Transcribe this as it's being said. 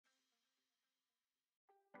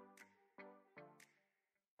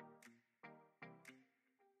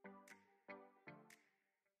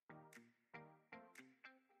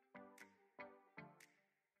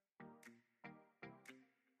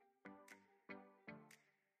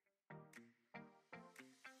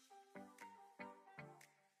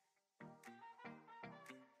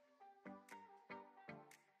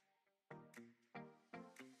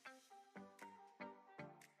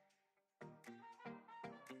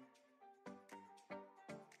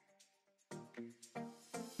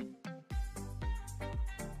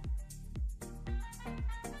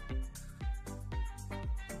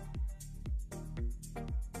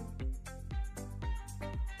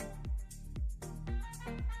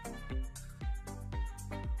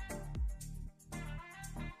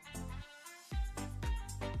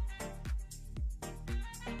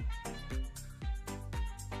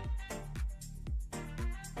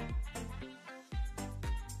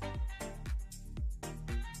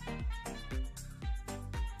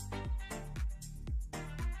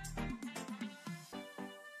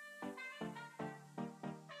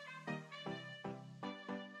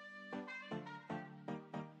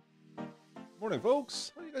Morning,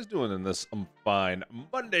 folks. How you guys doing in this fine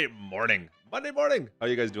Monday morning? How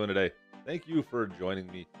you guys doing today? Thank you for joining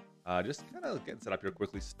me. Just kind of getting set up here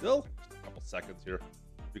quickly. Still, just a couple seconds here.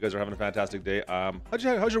 You guys are having a fantastic day. How's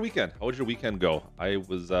your weekend? How did your weekend go? I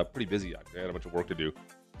was pretty busy. I had a bunch of work to do,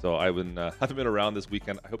 so I haven't been around this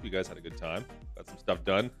weekend. I hope you guys had a good time. Got some stuff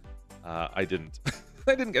done. I didn't.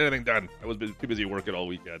 I didn't get anything done. I was too busy working all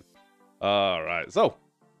weekend. All right, so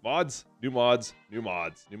new mods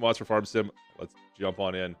for Farm Sim. Let's jump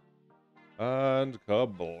on in. And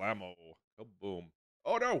kablamo. Kaboom.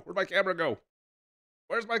 Oh no, where'd my camera go?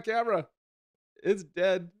 Where's my camera? It's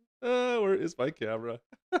dead. Where is my camera?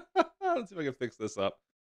 Let's see if I can fix this up.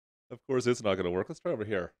 Of course, it's not going to work. Let's try over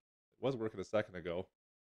here. It was working a second ago.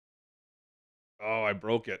 Oh, I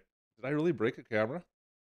broke it. Did I really break a camera?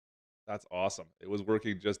 That's awesome. It was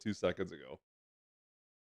working just 2 seconds ago.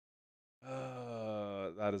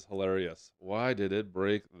 That is hilarious. Why did it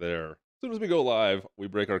break there? As soon as we go live, we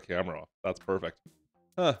break our camera off. That's perfect.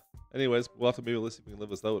 Anyways, we'll have to maybe see if we can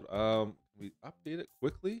live this out. Can we update it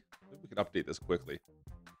quickly? Maybe we can update this quickly.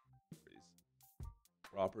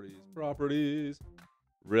 Properties.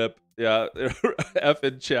 Rip. Yeah, F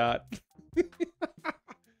in chat.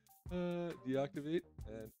 Deactivate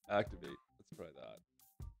and activate. Let's try that.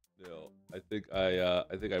 No, I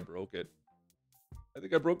think I broke it. I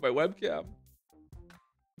think I broke my webcam.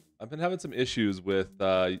 I've been having some issues with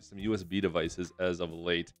some USB devices as of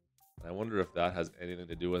late. And I wonder if that has anything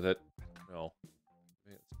to do with it. I don't know.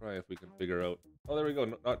 Let's try if we can figure out. Oh, there we go.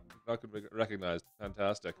 Not recognized.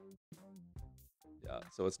 Fantastic. Yeah,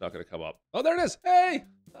 so it's not going to come up. Oh, there it is. Hey!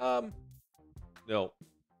 No.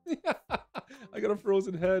 I got a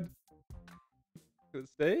frozen head. Gonna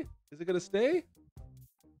stay? Is it going to stay?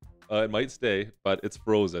 It might stay, but it's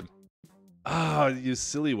frozen. Ah, you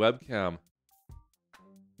silly webcam.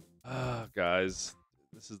 Ah, guys.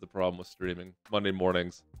 This is the problem with streaming. Monday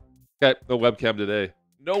mornings. Okay, no webcam today.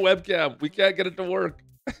 No webcam. We can't get it to work.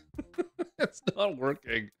 It's not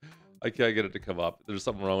working. I can't get it to come up. There's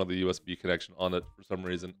something wrong with the USB connection on it for some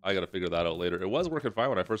reason. I got to figure that out later. It was working fine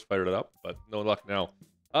when I first fired it up, but no luck now.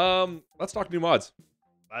 Let's talk new mods.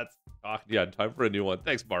 Let's talk. Yeah, time for a new one.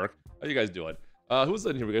 Thanks, Mark. How you guys doing? Who's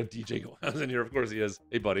in here? We got DJ Gohan's in here. Of course he is.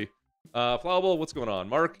 Hey, buddy. Flowable, what's going on?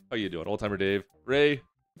 Mark, how you doing? Old Timer Dave. Ray,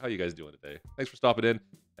 how you guys doing today? Thanks for stopping in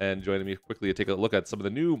and joining me quickly to take a look at some of the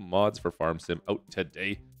new mods for Farm Sim out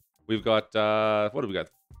today. We've got, what do we got?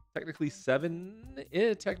 Technically 7,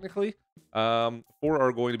 technically. 4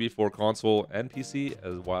 are going to be for console and PC,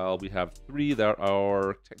 as while we have 3 that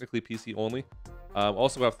are technically PC only.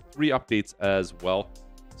 Also have 3 updates as well.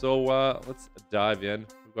 So let's dive in.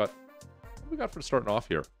 What we got for starting off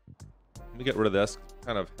here? Let me get rid of this.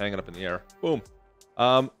 Kind of hanging up in the air. Boom.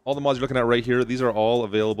 All the mods you're looking at right here, these are all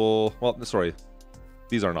available. Well, sorry.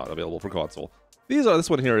 These are not available for console. This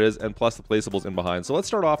one here is, and plus the placeables in behind. So let's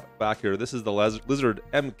start off back here. This is the Lizard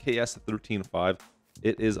MKS135.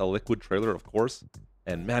 It is a liquid trailer, of course.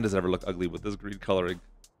 And man, does it ever look ugly with this green coloring.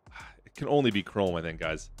 It can only be chrome, I think,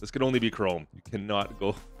 guys. This can only be chrome. You cannot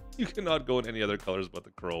go in any other colors but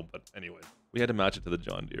the chrome. But anyways, we had to match it to the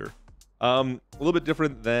John Deere. A little bit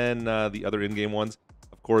different than the other in-game ones.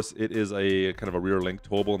 Of course, it is a kind of a rear link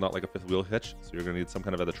towable, not like a 5th wheel hitch. So you're going to need some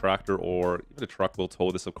kind of either tractor or even a truck will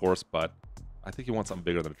tow this, of course. But I think you want something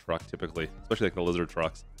bigger than a truck typically, especially like the Lizard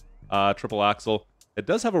trucks. Triple axle. It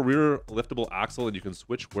does have a rear liftable axle, and you can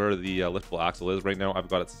switch where the liftable axle is. Right now, I've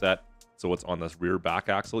got it set so it's on this rear back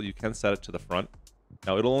axle. You can set it to the front.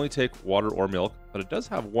 Now, it'll only take water or milk, but it does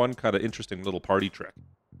have one kind of interesting little party trick.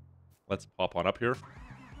 Let's pop on up here.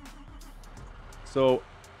 So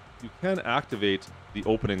you can activate the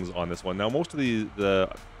openings on this one. Now, most of the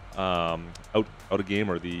out of game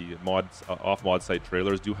or the mods off mod site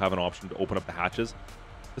trailers do have an option to open up the hatches.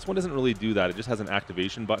 This one doesn't really do that. It just has an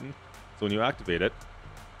activation button. So when you activate it,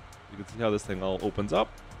 you can see how this thing all opens up.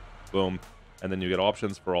 Boom. And then you get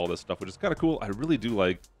options for all this stuff, which is kind of cool. I really do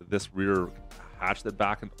like this rear hatch that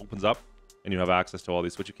back and opens up, and you have access to all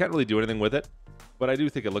these, which you can't really do anything with it. But I do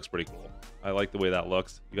think it looks pretty cool. I like the way that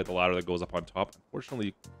looks. You got the ladder that goes up on top.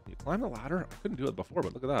 Unfortunately, you climb the ladder. I couldn't do it before,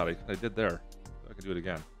 but look at that. I did there. I can do it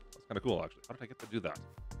again. That's kind of cool, actually. How did I get to do that?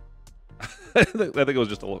 I think it was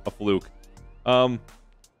just a fluke. I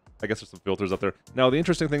guess there's some filters up there. Now, the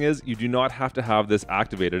interesting thing is you do not have to have this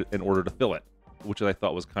activated in order to fill it, which I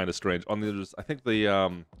thought was kind of strange. On the, I think the,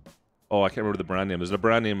 oh, I can't remember the brand name. There's a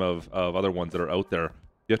brand name of other ones that are out there.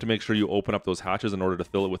 You have to make sure you open up those hatches in order to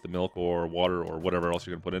fill it with the milk or water or whatever else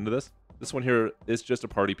you're going to put into this. This one here is just a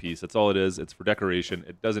party piece. That's all it is. It's for decoration.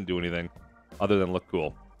 It doesn't do anything other than look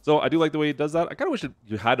cool. So I do like the way it does that. I kind of wish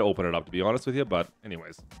you had to open it up, to be honest with you. But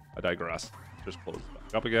anyways, I digress. Just close it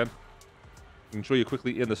back up again. I can show you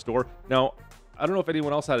quickly in the store. Now, I don't know if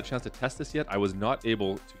anyone else had a chance to test this yet. I was not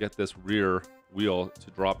able to get this rear wheel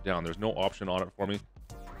to drop down. There's no option on it for me.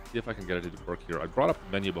 See if I can get it to work here. I brought up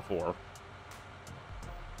the menu before.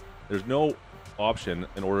 There's no option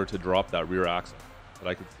in order to drop that rear axle that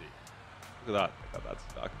I can see. Look at that. I got that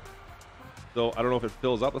stuck. So I don't know if it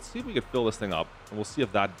fills up. Let's see if we can fill this thing up, and we'll see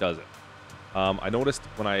if that does it. I noticed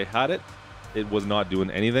when I had it, it was not doing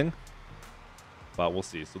anything, but we'll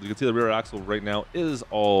see. So you can see the rear axle right now is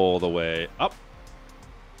all the way up.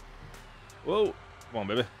 Whoa. Come on,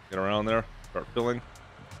 baby. Get around there. Start filling.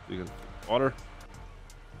 So you can water.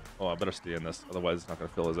 Oh, I better stay in this. Otherwise, it's not going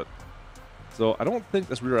to fill, is it? So I don't think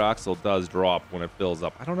this rear axle does drop when it fills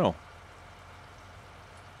up. I don't know.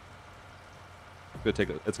 It's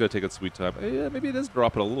gonna take its sweet time. Yeah, maybe it is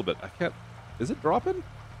dropping a little bit. I can't. Is it dropping?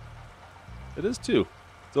 It is too.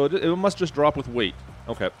 So it must just drop with weight.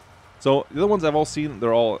 Okay. So the other ones I've all seen,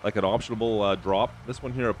 they're all like an optional drop. This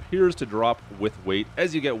one here appears to drop with weight.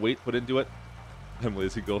 As you get weight put into it, I'm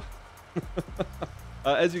lazy go.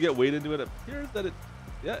 As you get weight into it, it appears that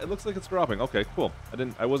it looks like it's dropping. Okay, cool.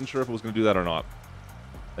 I wasn't sure if it was gonna do that or not.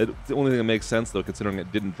 It's the only thing that makes sense, though, considering it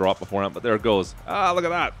didn't drop beforehand, but there it goes. Ah, look at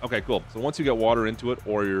that. Okay, cool. So once you get water into it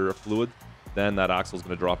or your fluid, then that axle is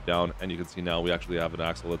going to drop down, and you can see now we actually have an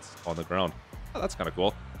axle that's on the ground. Oh, that's kind of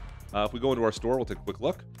cool. If we go into our store, we'll take a quick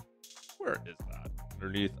look. Where is that?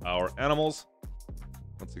 Underneath our animals.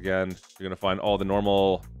 Once again, you're going to find all the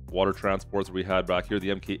normal water transports we had back here. The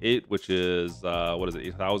MK8, which is,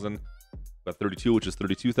 8,000. We've got 32, which is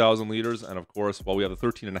 32,000 liters, and of course, while we have the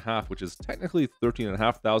 13.5, which is technically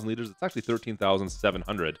 13,500 liters, it's actually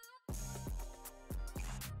 13,700. You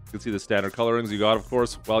can see the standard colorings you got, of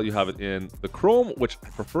course. Well, you have it in the chrome, which I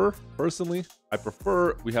prefer, personally. I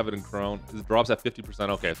prefer we have it in chrome. It drops at 50%.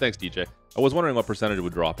 Okay, thanks, DJ. I was wondering what percentage it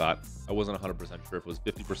would drop at. I wasn't 100% sure if it was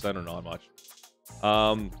 50% or not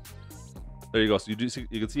much. There you go. So you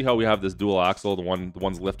can see how we have this dual axle. The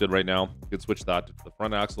one's lifted right now. You can switch that to the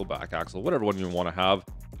front axle, back axle, whatever one you want to have.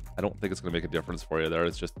 I don't think it's going to make a difference for you there.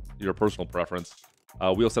 It's just your personal preference.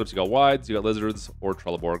 Wheel setups, you got wides, you got lizards, or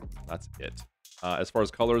Trelleborg. That's it. As far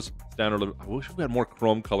as colors, standard. I wish we had more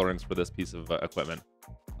chrome colorings for this piece of equipment.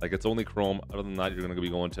 Like, it's only chrome. Other than that, you're going to be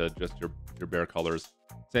going to just your bare colors.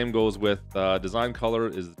 Same goes with design color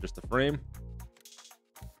is just the frame.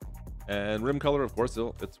 And rim color, of course,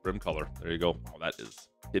 it's rim color. There you go. Oh, that is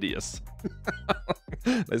hideous.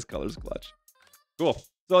 Nice colors, Klutch. Cool.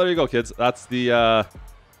 So there you go, kids. That's the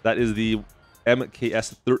that is the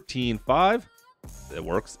MKS 13.5. It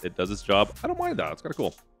works. It does its job. I don't mind that. It's kind of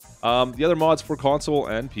cool. The other mods for console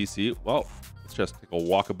and PC. Well, let's just take a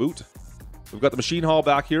walkabout. We've got the machine hall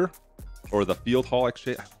back here, or the Fieldhall.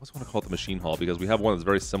 Actually, I always want to call it the machine hall because we have one that's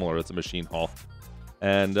very similar. It's a machine hall.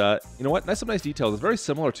 And you know what? Some nice details. It's very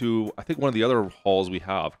similar to, I think, one of the other halls we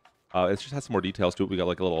have. It just has some more details to it. We got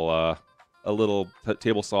like a little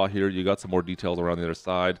table saw here. You got some more details around the other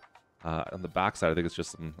side. On the back side, I think it's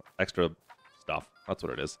just some extra stuff. That's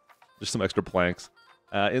what it is. Just some extra planks.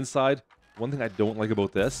 Inside, one thing I don't like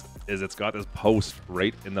about this is it's got this post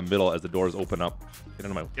right in the middle as the doors open up.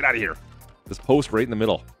 Get out of here. This post right in the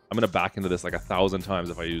middle. I'm going to back into this like 1,000 times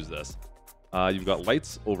if I use this. You've got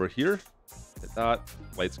lights over here. Hit that.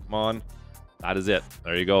 Lights come on. That is it.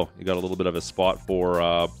 There you go. You got a little bit of a spot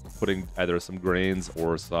for putting either some grains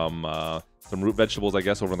or some root vegetables, I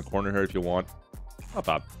guess, over in the corner here if you want. Not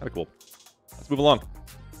bad. Kind of cool. Let's move along.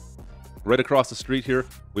 Right across the street here,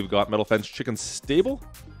 we've got Metal Fence Chicken Stable.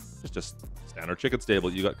 It's just standard chicken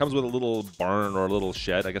stable. Comes with a little barn or a little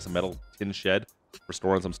shed, I guess a metal tin shed for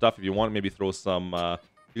storing some stuff. If you want, maybe throw some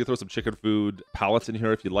you can throw some chicken food pallets in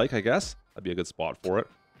here if you'd like, I guess. That'd be a good spot for it.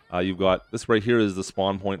 You've got this right here is the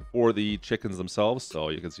spawn point for the chickens themselves. So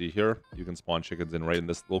you can see here, you can spawn chickens in right in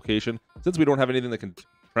this location. Since we don't have anything that can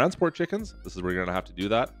transport chickens, this is where you're gonna have to do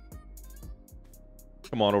that.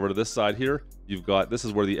 Come on over to this side here. You've got, this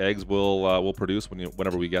is where the eggs will produce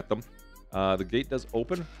whenever we get them. The gate does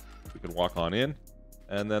open. We can walk on in.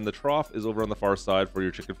 And then the trough is over on the far side for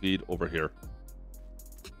your chicken feed over here.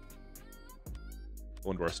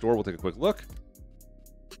 Go into our store, we'll take a quick look.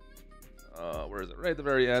 Where is it? Right at the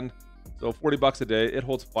very end. So 40 bucks a day. It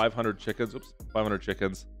holds 500 chickens. Oops, 500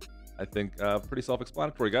 chickens. I think pretty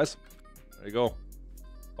self-explanatory, guys. There you go.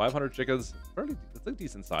 500 chickens. It's a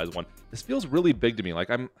decent sized one. This feels really big to me. Like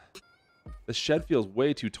the shed feels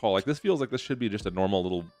way too tall. Like this feels like this should be just a normal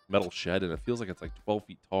little metal shed, and it feels like it's like 12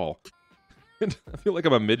 feet tall. I feel like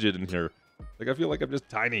I'm a midget in here. Like I feel like I'm just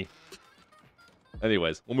tiny.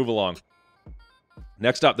 Anyways, we'll move along.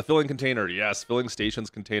 Next up, the filling container. Yes, filling stations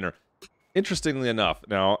container. Interestingly enough,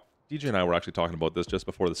 now DJ and I were actually talking about this just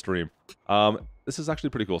before the stream. this is actually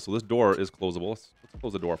pretty cool. So this door is closable. Let's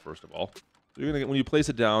close the door first of all. So you're gonna get, when you place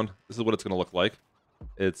it down, this is what it's gonna look like.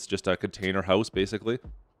 It's just a container house, basically.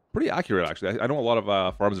 Pretty accurate, actually. I know a lot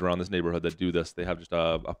of farms around this neighborhood that do this. They have just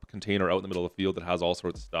a container out in the middle of the field that has all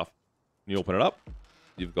sorts of stuff. When you open it up,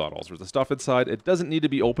 you've got all sorts of stuff inside. It doesn't need to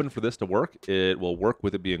be open for this to work. It will work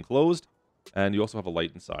with it being closed. And you also have a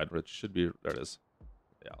light inside, which should be, there it is.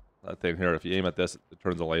 Yeah, that thing here, if you aim at this, it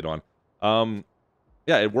turns the light on.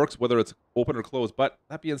 Yeah, it works whether it's open or closed. But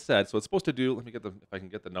that being said, so it's supposed to do, let me get the, if I can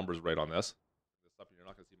get the numbers right on this. You're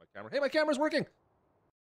not going to see my camera. Hey, my camera's working.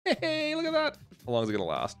 Hey, look at that. How long is it going to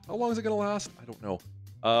last? How long is it going to last? I don't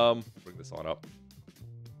know. Bring this on up.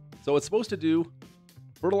 So it's supposed to do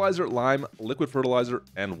fertilizer, lime, liquid fertilizer,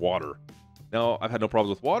 and water. Now, I've had no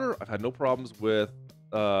problems with water. I've had no problems with,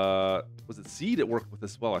 was it seed? It worked with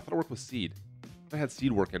as well. I thought it worked with seed. I had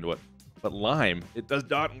seed work into it. But lime, it does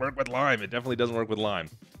not work with lime. It definitely doesn't work with lime.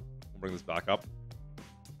 We'll bring this back up.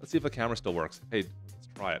 Let's see if the camera still works. Hey, let's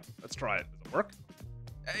try it. Let's try it. Does it work?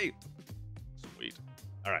 Hey. Sweet.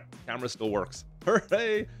 All right, camera still works.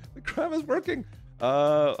 Hooray! The camera's working.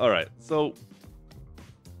 All right, so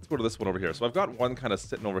let's go to this one over here. So I've got one kind of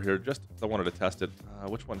sitting over here just because I wanted to test it.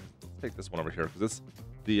 Which one? Let's take this one over here because this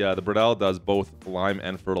the Bredell does both lime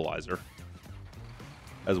and fertilizer,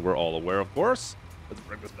 as we're all aware, of course. Let's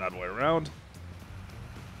bring this bad boy around.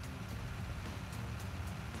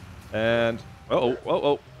 And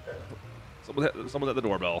oh! Someone's at the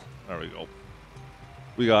doorbell. There we go.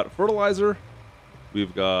 We got fertilizer.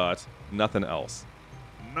 We've got nothing else.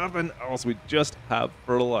 Nothing else. We just have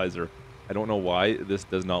fertilizer. I don't know why this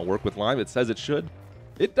does not work with lime. It says it should.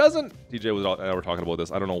 It doesn't. TJ was and I were talking about this.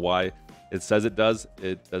 I don't know why. It says it does.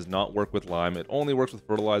 It does not work with lime. It only works with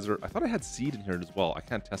fertilizer. I thought I had seed in here as well. I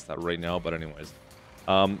can't test that right now, but anyways.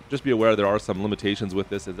 Just be aware there are some limitations with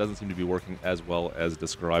this. It doesn't seem to be working as well as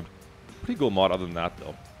described. Pretty cool mod other than that,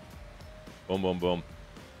 though. Boom, boom, boom.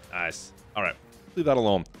 Nice. All right. Leave that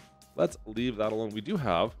alone. Let's leave that alone. We do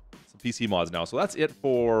have some PC mods now. So that's it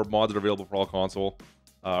for mods that are available for all console.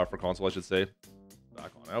 For console, I should say.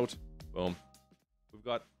 Back on out. Boom. We've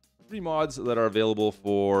got 3 mods that are available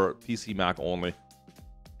for PC Mac only.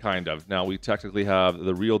 Kind of. Now, we technically have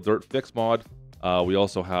the Real Dirt Fix mod. We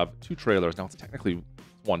also have 2 trailers. Now, it's technically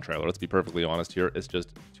 1 trailer. Let's be perfectly honest here. It's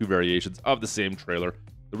just 2 variations of the same trailer.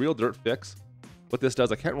 The Real Dirt Fix. What this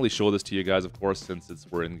does, I can't really show this to you guys, of course, since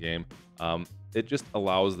we're in game. It just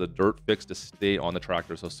allows the dirt fix to stay on the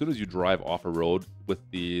tractor. So as soon as you drive off a road with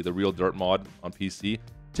the Real Dirt mod on PC,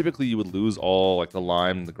 typically you would lose all like the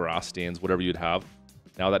lime, the grass stains, whatever you'd have.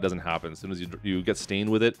 Now that doesn't happen. As soon as you get stained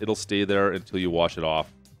with it, it'll stay there until you wash it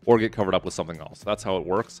off or get covered up with something else. That's how it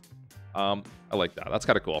works. I like that. That's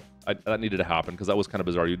kind of cool. That needed to happen because that was kind of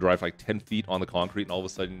bizarre. You drive like 10 feet on the concrete and all of a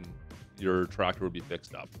sudden your tractor would be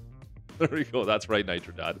fixed up. There we go. That's right,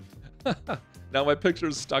 Nitro Dad. Now my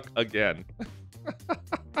picture's stuck again.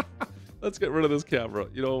 Let's get rid of this camera.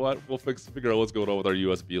 You know what? We'll figure out what's going on with our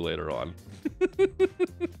USB later on.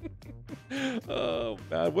 Oh,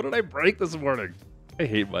 man. What did I break this morning? I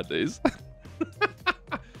hate Mondays.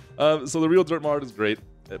 So the Real Dirt mod is great,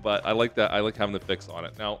 but I like that. I like having the fix on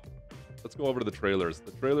it. Now, let's go over to the trailers.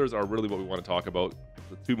 The trailers are really what we want to talk about.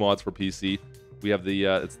 The 2 mods for PC. We have the,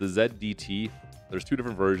 it's the ZDT. There's 2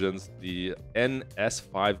 different versions, the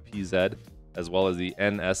NS5PZ as well as the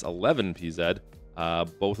NS11PZ.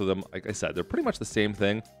 Both of them, like I said, they're pretty much the same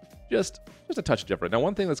thing, just a touch different. Now,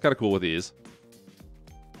 one thing that's kind of cool with these,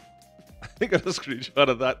 I got a screenshot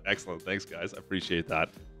of that. Excellent. Thanks, guys. I appreciate that.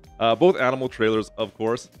 Both animal trailers, of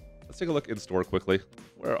course. Let's take a look in store quickly.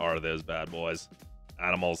 Where are those bad boys?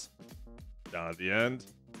 Animals. Down at the end.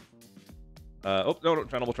 Oh, no,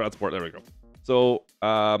 animal transport. There we go. So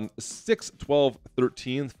 6, 12,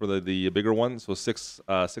 13 for the bigger one. So 6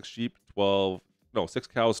 sheep, 6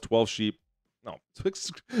 cows, 12 sheep. No,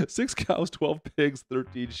 6 cows, 12 pigs,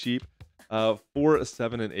 13 sheep, 4,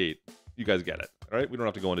 7, and 8. You guys get it, all right? We don't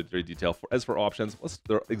have to go into great detail. As for options,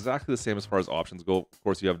 they're exactly the same as far as options go. Of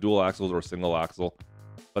course, you have dual axles or single axle,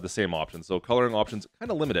 but the same options. So coloring options,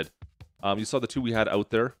 kind of limited. You saw the 2 we had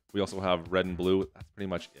out there. We also have red and blue. That's pretty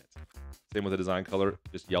much it. Same with the design color,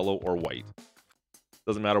 just yellow or white.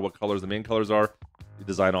 Doesn't matter what colors the main colors are. The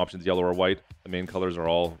design options, yellow or white. The main colors are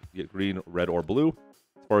all green, red, or blue.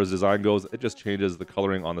 As far as design goes, it just changes the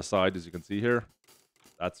coloring on the side, as you can see here.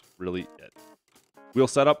 That's really it. Wheel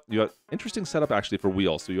setup, you have interesting setup actually for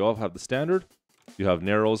wheels. So you all have the standard, you have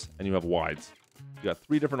narrows, and you have wides. You got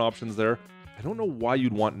 3 different options there. I don't know why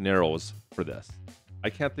you'd want narrows for this. I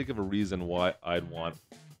can't think of a reason why I'd want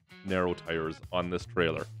narrow tires on this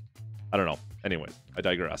trailer. I don't know. Anyways, I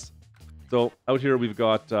digress. So out here we've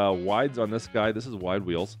got wides on this guy. This is wide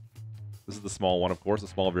wheels. This is the small one, of course, the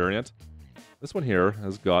small variant. This one here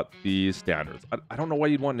has got the standards. I don't know why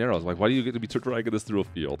you'd want narrows. Like, why do you get to be dragging this through a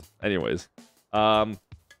field? Anyways,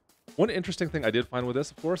 one interesting thing I did find with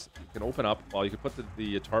this, of course, you can open up. Well, you can put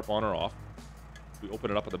the tarp on or off. We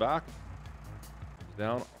open it up at the back.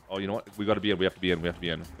 Down. Oh, you know what? We got to be in. We have to be in. We have to be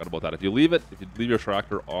in. Forgot about that. If you leave your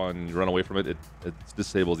tractor on, you run away from it, it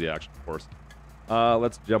disables the action, of course.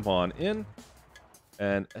 Let's jump on in.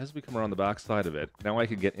 And as we come around the back side of it, now I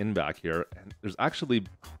can get in back here. And there's actually,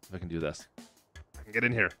 if I can do this, I can get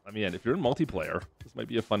in here. Let me in. If you're in multiplayer, this might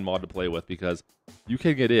be a fun mod to play with because you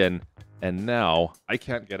can get in, and now I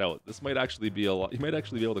can't get out. This might actually be a lot. You might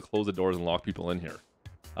actually be able to close the doors and lock people in here.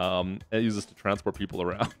 And use this to transport people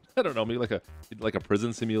around. I don't know, maybe like a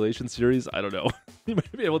prison simulation series. I don't know. You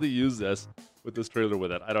might be able to use this with this trailer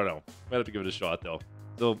with it. I don't know. Might have to give it a shot though.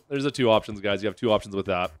 So there's the two options, guys. You have two options with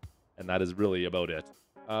that, and that is really about it.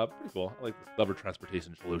 Pretty cool. I like this. Clever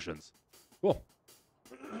transportation solutions. Cool.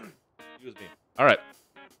 Excuse me. All right.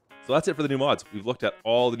 So that's it for the new mods. We've looked at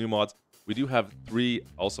all the new mods. We do have three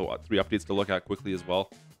updates to look at quickly as well.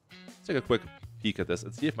 Let's take a quick peek at this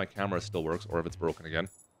and see if my camera still works or if it's broken again.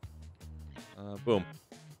 Boom.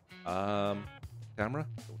 Camera,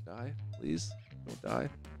 don't die, please. Don't die.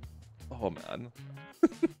 Oh, man.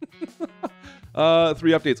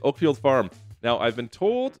 Three updates. Oakfield Farm. Now, I've been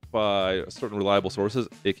told by certain reliable sources,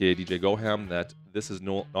 aka DJ Goham, that this is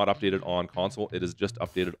not updated on console. It is just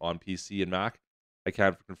updated on PC and Mac. I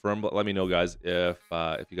can't confirm, but let me know, guys, if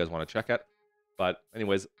you guys want to check it. But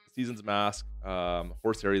anyways, Season's Mask,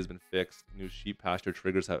 horse area has been fixed. New sheep pasture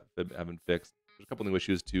triggers have been fixed. There's a couple new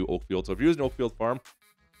issues to Oakfield. So if you're using Oakfield Farm,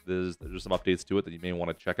 there's some updates to it that you may want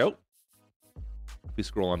to check out. If we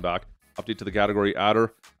scroll on back, update to the category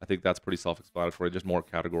adder. I think that's pretty self-explanatory. Just more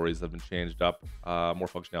categories have been changed up, more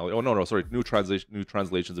functionality. Oh no, sorry, new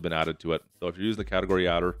translations have been added to it. So if you're using the category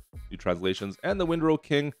adder, new translations, and the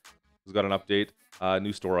WindrowKing has got an update,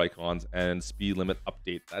 new store icons, and speed limit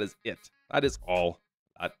update. That is it. That is all.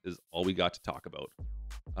 That is all we got to talk about.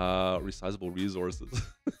 Resizable resources.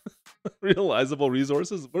 Realizable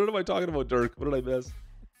resources? What am I talking about, Dirk? What did I miss?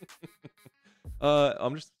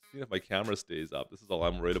 I'm just seeing if my camera stays up. This is all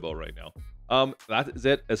I'm worried about right now. That is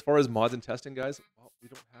it. As far as mods and testing, guys, well, we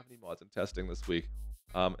don't have any mods and testing this week.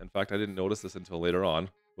 In fact, I didn't notice this until later on.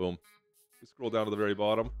 Boom. We scroll down to the very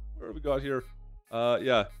bottom. What have we got here?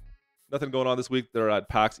 Yeah. Nothing going on this week. They're at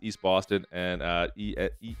PAX East Boston and at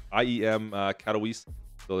IEM Katowice.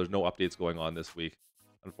 So there's no updates going on this week,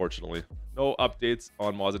 unfortunately. No updates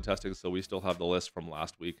on mods and testing, so we still have the list from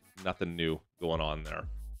last week. Nothing new going on there.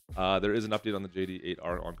 There is an update on the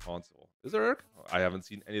JD8R on console. Is there, Eric? I haven't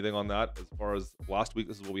seen anything on that. As far as last week,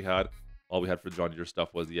 this is what we had. All we had for John Deere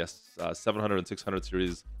stuff was the 700 and 600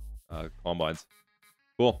 series combines.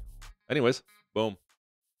 Cool. Anyways, boom.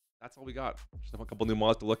 That's all we got. Just have a couple new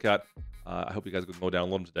mods to look at. I hope you guys can go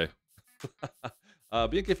download them today.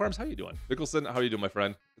 B&K Farms, how you doing? Nicholson, how you doing, my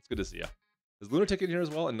friend? It's good to see you. Is Lunatic in here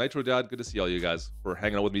as well? And Nitro Dad, good to see all you guys for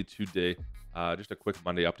hanging out with me today. Just a quick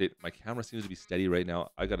Monday update. My camera seems to be steady right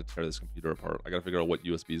now. I got to tear this computer apart. I got to figure out what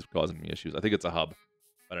USB is causing me issues. I think it's a hub.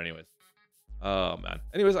 But anyways. Oh, man.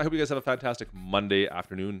 Anyways, I hope you guys have a fantastic Monday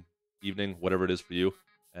afternoon, evening, whatever it is for you.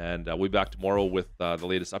 And we'll be back tomorrow with the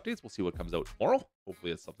latest updates. We'll see what comes out tomorrow.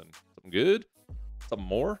 Hopefully it's something good, something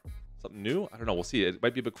more, something new. I don't know. We'll see. It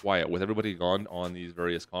might be a bit quiet with everybody gone on these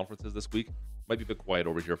various conferences this week. Might be a bit quiet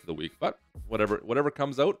over here for the week, but whatever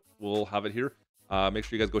comes out, we'll have it here. Make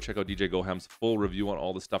sure you guys go check out DJ Goham's full review on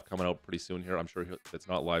all the stuff coming out pretty soon here. I'm sure if it's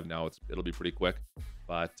not live now, it'll be pretty quick.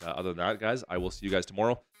 But other than that, guys, I will see you guys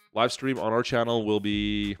tomorrow. Live stream on our channel will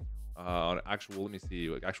be on actual. Let me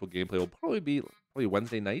see. Actual gameplay will probably be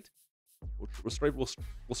Wednesday night. We'll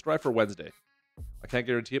strive for Wednesday. I can't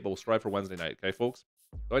guarantee it, but we'll strive for Wednesday night. Okay, folks.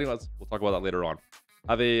 So anyways, we'll talk about that later on.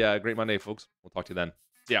 Have a great Monday, folks. We'll talk to you then.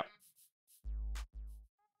 See ya.